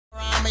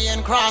call me in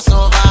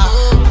crossover.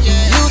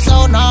 You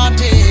so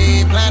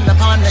naughty, plan to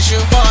punish you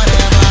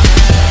forever.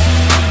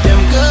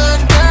 Them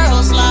good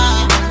girls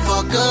lie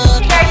for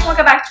good. Hey guys,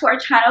 welcome back to our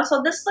channel.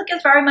 So this look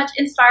is very much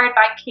inspired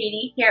by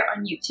Katie here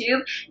on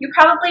YouTube. You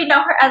probably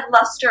know her as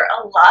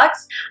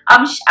LustreLux.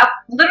 I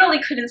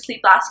literally couldn't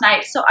sleep last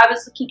night, so I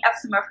was looking at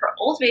some of her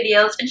old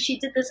videos, and she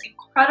did this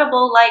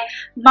incredible like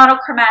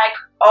monochromatic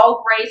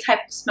all gray type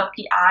of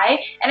smoky eye,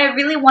 and I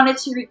really wanted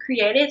to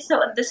recreate it, so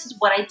this is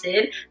what I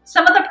did.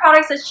 Some of the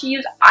products that she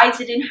used I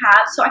didn't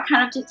have, so I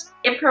kind of just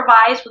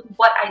improvised with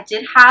what I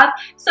did have.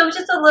 So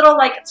just a little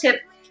like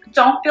tip: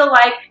 don't feel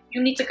like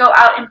you need to go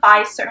out and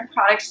buy certain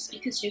products just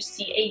because you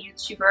see a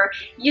YouTuber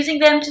using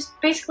them. Just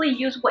basically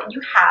use what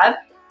you have.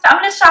 So I'm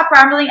going to stop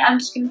rambling. I'm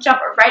just going to jump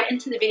right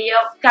into the video.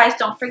 Guys,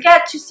 don't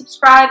forget to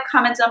subscribe,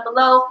 comment down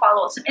below,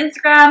 follow us on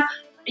Instagram.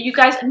 You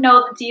guys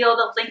know the deal.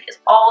 The link is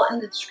all in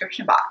the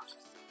description box.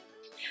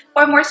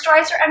 For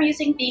moisturizer, I'm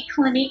using the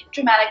Clinique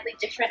Dramatically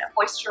Different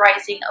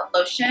Moisturizing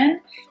Lotion.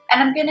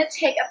 And I'm going to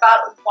take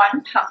about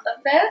 1 pump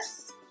of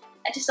this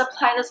and just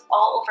apply this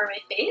all over my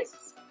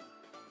face.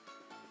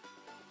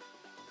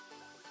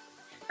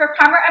 For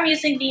primer, I'm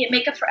using the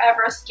Makeup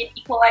Forever Skin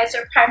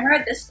Equalizer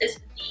Primer. This is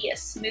the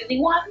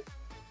smoothing one.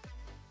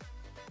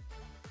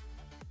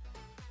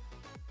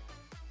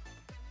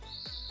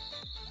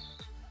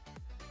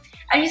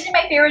 I'm using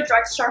my favorite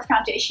drugstore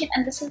foundation,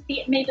 and this is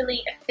the Maybelline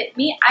Fit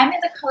Me. I'm in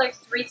the color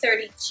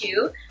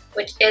 332,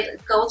 which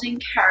is Golden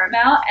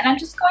Caramel, and I'm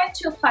just going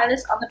to apply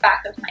this on the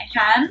back of my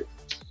hand.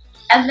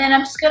 And then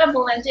I'm just going to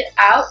blend it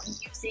out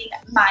using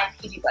my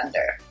beauty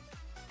blender.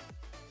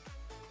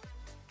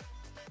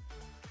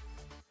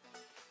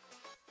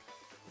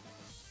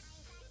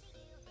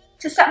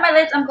 To set my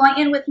lids, I'm going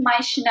in with my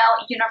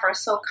Chanel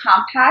Universal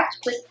Compact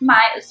with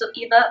my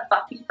Zoeva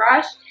buffing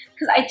brush,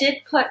 because I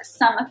did put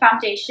some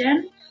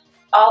foundation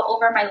all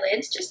over my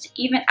lids just to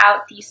even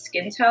out the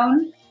skin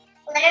tone.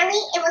 Literally,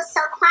 it was so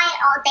quiet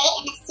all day,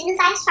 and as soon as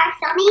I start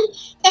filming,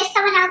 there's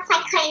someone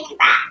outside cutting the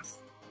grass.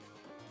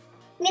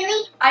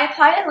 Really? I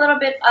applied a little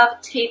bit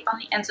of tape on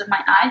the ends of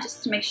my eye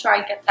just to make sure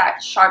I get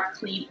that sharp,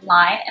 clean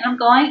line. And I'm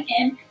going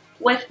in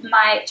with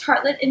my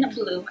Tartelette in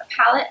Bloom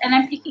palette, and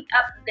I'm picking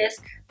up this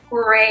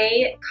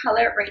gray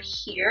color right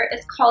here.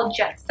 It's called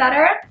Jet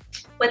Setter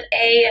with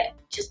a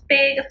just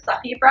big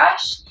fluffy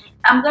brush.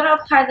 I'm going to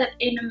apply that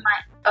in my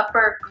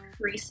upper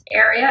crease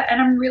area, and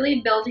I'm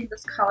really building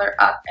this color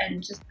up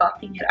and just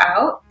buffing it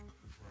out.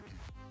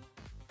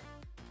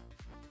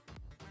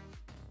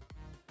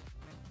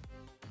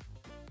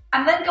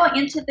 I'm then going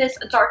into this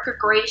darker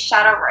gray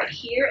shadow right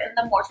here in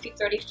the Morphe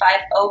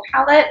 35O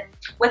palette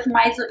with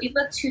my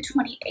Zoeva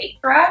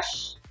 228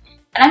 brush.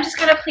 And I'm just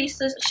going to place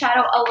this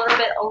shadow a little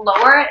bit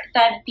lower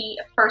than the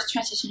first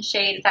transition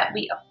shade that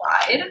we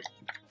applied.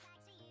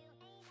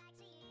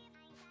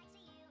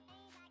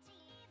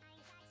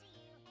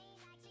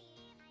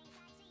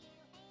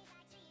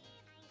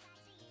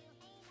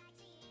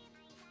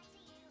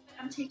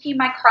 I'm taking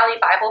my Carli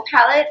Bybel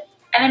palette,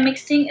 and I'm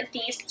mixing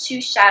these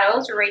two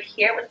shadows right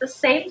here with the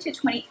same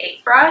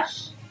 228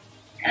 brush.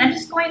 And I'm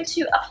just going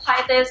to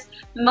apply this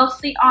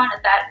mostly on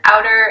that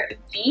outer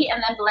V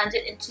and then blend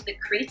it into the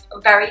crease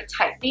very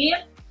tightly.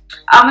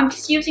 I'm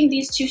just using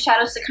these two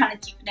shadows to kind of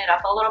deepen it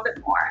up a little bit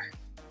more.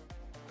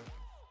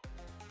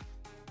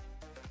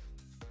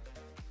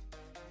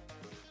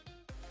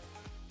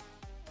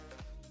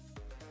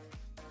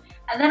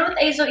 And then with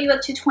a Zoeva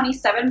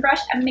 227 brush,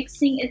 I'm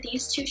mixing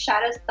these two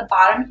shadows at the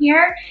bottom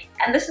here.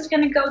 And this is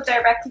going to go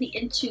directly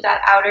into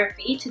that outer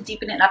V to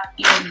deepen it up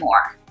even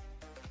more.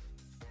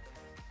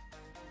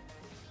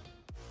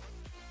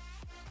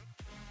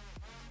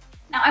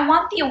 Now I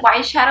want the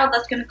white shadow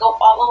that's going to go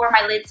all over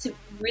my lid to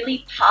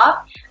really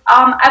pop.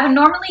 I would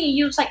normally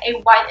use like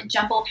a white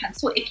jumbo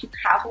pencil if you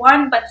have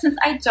one, but since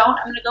I don't,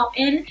 I'm going to go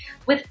in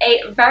with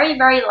a very,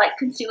 very light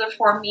concealer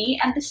for me,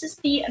 and this is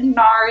the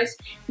NARS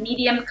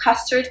Medium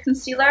Custard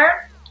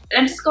Concealer. And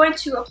I'm just going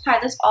to apply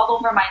this all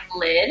over my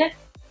lid.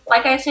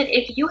 Like I said,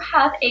 if you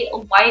have a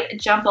white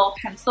jumbo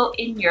pencil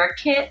in your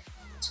kit,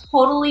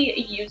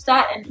 totally use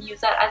that and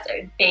use that as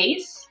a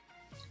base,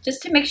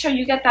 just to make sure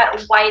you get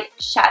that white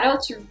shadow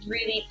to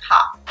really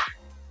pop.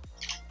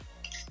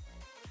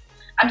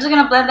 I'm just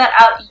going to blend that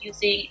out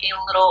using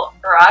a little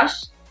brush.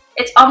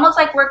 It's almost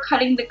like we're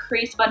cutting the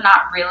crease, but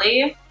not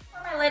really.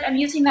 For my lid, I'm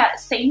using that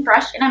same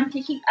brush, and I'm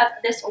picking up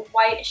this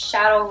white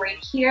shadow right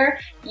here.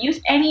 Use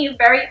any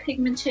very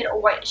pigmented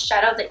white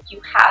shadow that you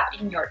have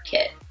in your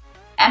kit,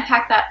 and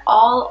pack that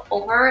all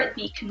over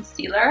the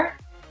concealer.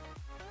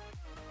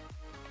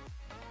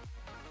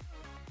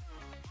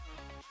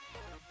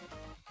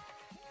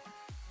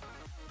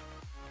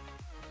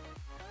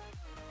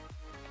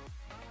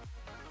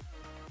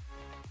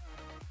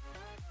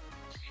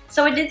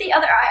 So I did the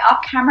other eye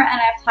off camera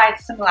and I applied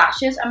some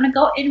lashes. I'm going to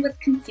go in with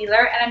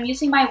concealer, and I'm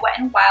using my Wet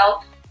n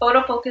Wild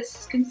Photo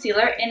Focus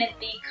Concealer in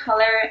the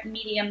color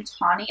Medium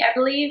Tawny, I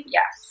believe.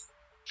 Yes.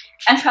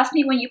 And trust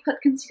me, when you put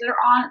concealer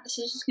on, this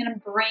is just going to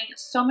bring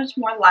so much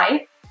more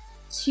life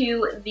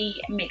to the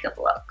makeup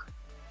look.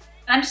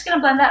 And I'm just going to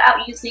blend that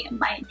out using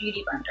my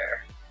beauty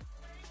blender.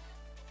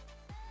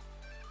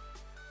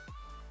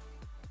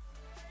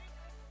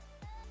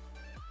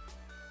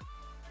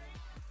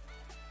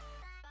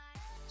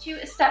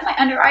 To set my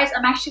under eyes,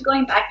 I'm actually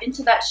going back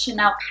into that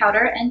Chanel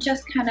powder and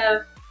just kind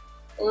of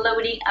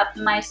loading up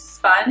my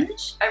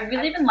sponge. I've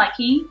really been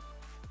liking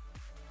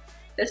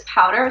this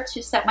powder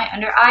to set my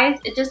under eyes.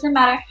 It doesn't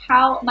matter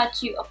how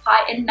much you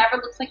apply, it never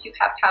looks like you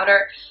have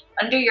powder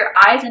under your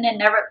eyes, and it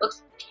never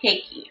looks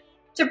cakey.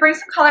 To bring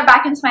some color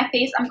back into my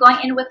face, I'm going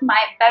in with my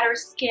Better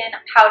Skin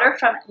powder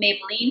from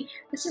Maybelline.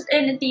 This is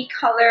in the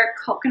color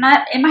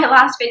Coconut. In my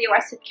last video I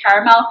said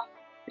Caramel.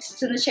 This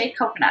is in the shade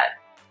Coconut.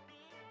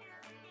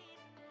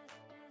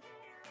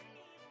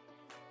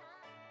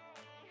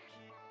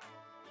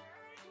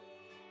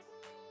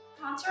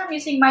 Contour, I'm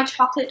using my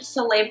Chocolate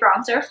Solei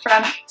bronzer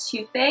from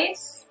Too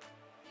Faced.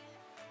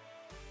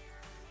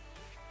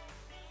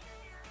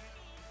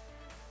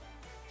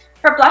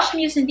 For blush, I'm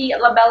using the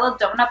La Bella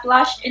Donna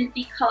blush in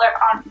the color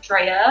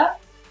Andrea.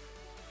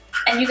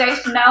 And you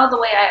guys know the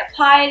way I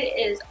applied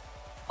is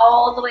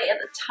all the way at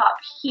the top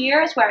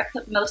here is where I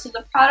put most of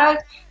the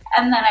product,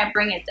 and then I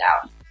bring it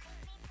down.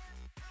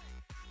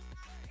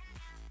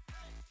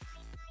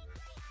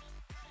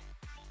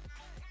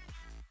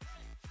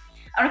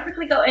 I'm going to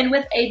quickly go in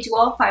with a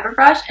dual fiber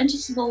brush and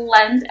just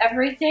blend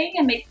everything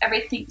and make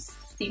everything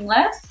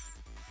seamless.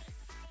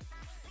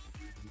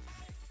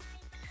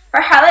 For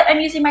highlight, I'm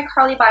using my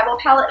Carli Bybel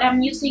palette, and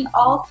I'm using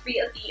all 3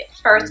 of the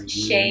first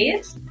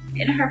shades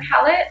in her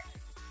palette.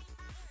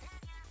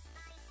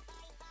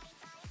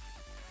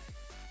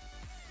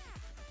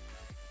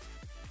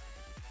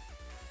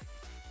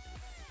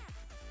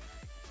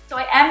 So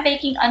I am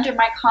baking under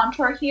my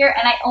contour here,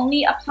 and I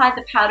only applied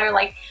the powder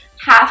like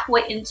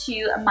halfway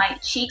into my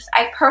cheeks.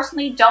 I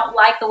personally don't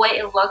like the way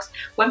it looks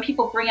when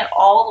people bring it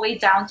all the way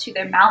down to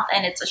their mouth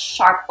and it's a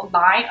sharp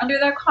line under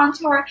their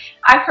contour.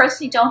 I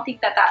personally don't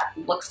think that that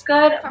looks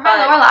good. For my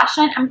lower lash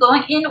line, I'm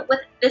going in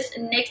with this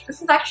NYX.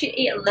 This is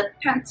actually a lip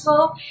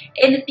pencil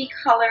in the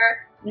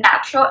color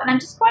Natural, and I'm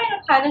just going to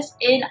apply this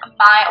in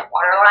my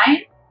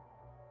waterline.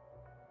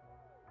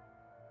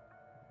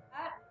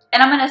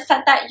 And I'm going to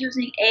set that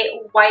using a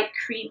white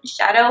cream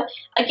shadow.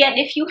 Again,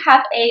 if you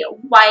have a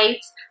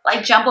white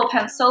like jumbo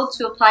pencil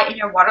to apply in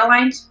your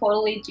waterline,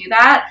 totally do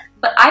that.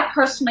 But I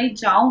personally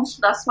don't, so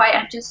that's why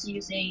I'm just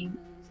using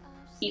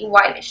the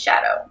white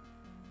shadow.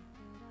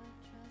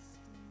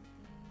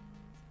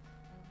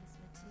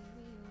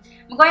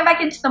 I'm going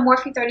back into the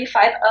Morphe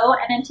 35O,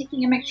 and I'm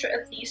taking a mixture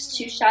of these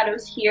 2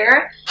 shadows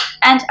here.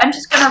 And I'm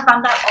just going to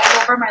run that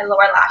all over my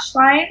lower lash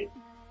line.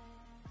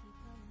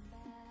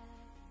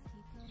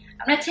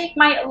 I'm going to take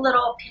my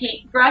little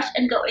paintbrush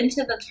and go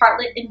into the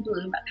Tartelette in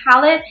Bloom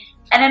palette,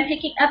 and I'm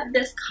picking up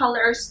this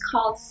color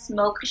called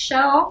Smokey.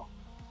 And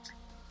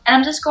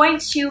I'm just going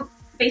to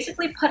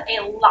basically put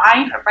a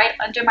line right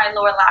under my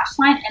lower lash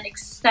line and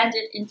extend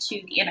it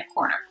into the inner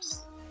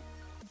corners.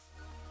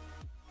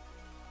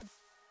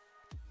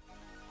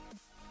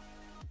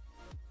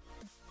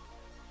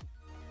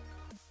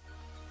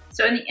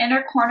 So in the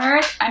inner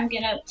corners, I'm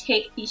going to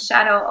take the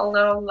shadow a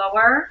little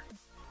lower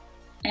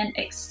and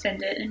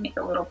extend it and make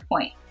a little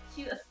point.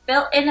 To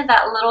fill in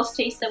that little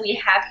space that we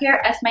have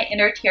here as my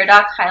inner tear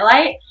duct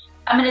highlight,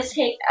 I'm going to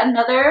take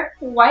another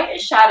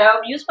white shadow,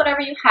 use whatever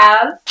you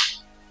have,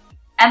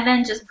 and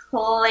then just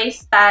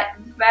place that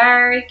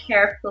very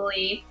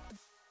carefully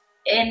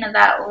in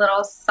that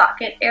little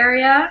socket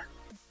area.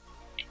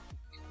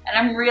 And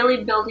I'm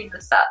really building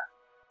this up.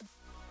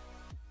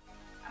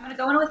 I'm going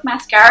to go in with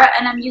mascara,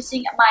 and I'm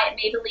using my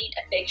Maybelline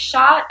Big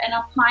Shot and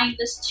applying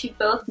this to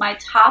both my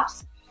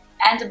tops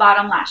and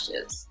bottom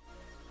lashes.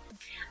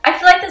 I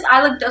feel like this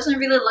eye look doesn't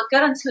really look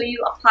good until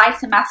you apply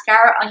some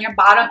mascara on your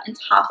bottom and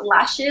top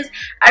lashes.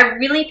 I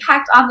really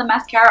packed on the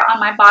mascara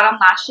on my bottom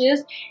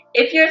lashes.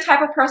 If you're the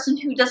type of person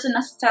who doesn't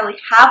necessarily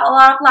have a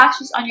lot of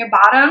lashes on your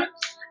bottom,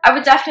 I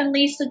would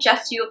definitely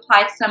suggest you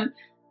apply some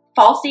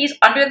falsies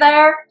under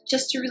there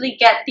just to really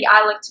get the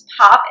eye look to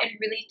pop and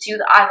really do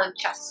the eye look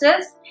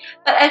justice.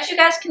 But as you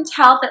guys can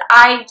tell that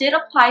I did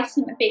apply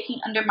some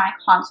baking under my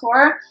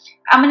contour,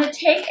 I'm going to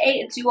take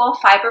a dual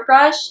fiber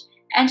brush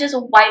and just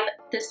wipe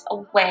this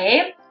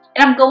away.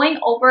 And I'm going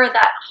over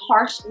that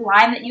harsh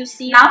line that you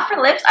see. Now for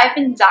lips, I've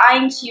been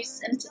dying to use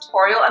this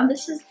tutorial, and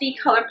this is the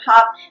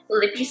ColourPop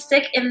Lippie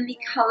Stick in the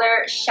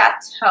color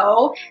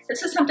Chateau.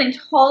 This is something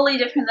totally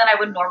different than I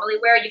would normally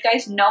wear. You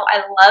guys know I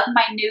love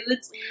my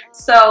nudes,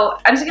 so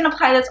I'm just going to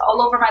apply this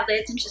all over my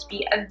lids and just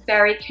be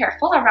very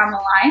careful around the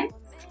line.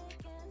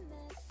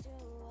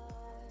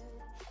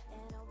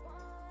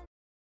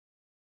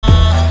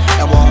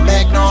 I won't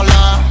make no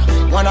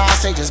love when I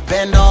say just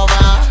bend over.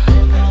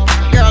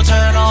 Girl,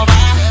 turn over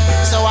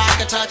so I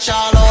can touch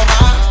all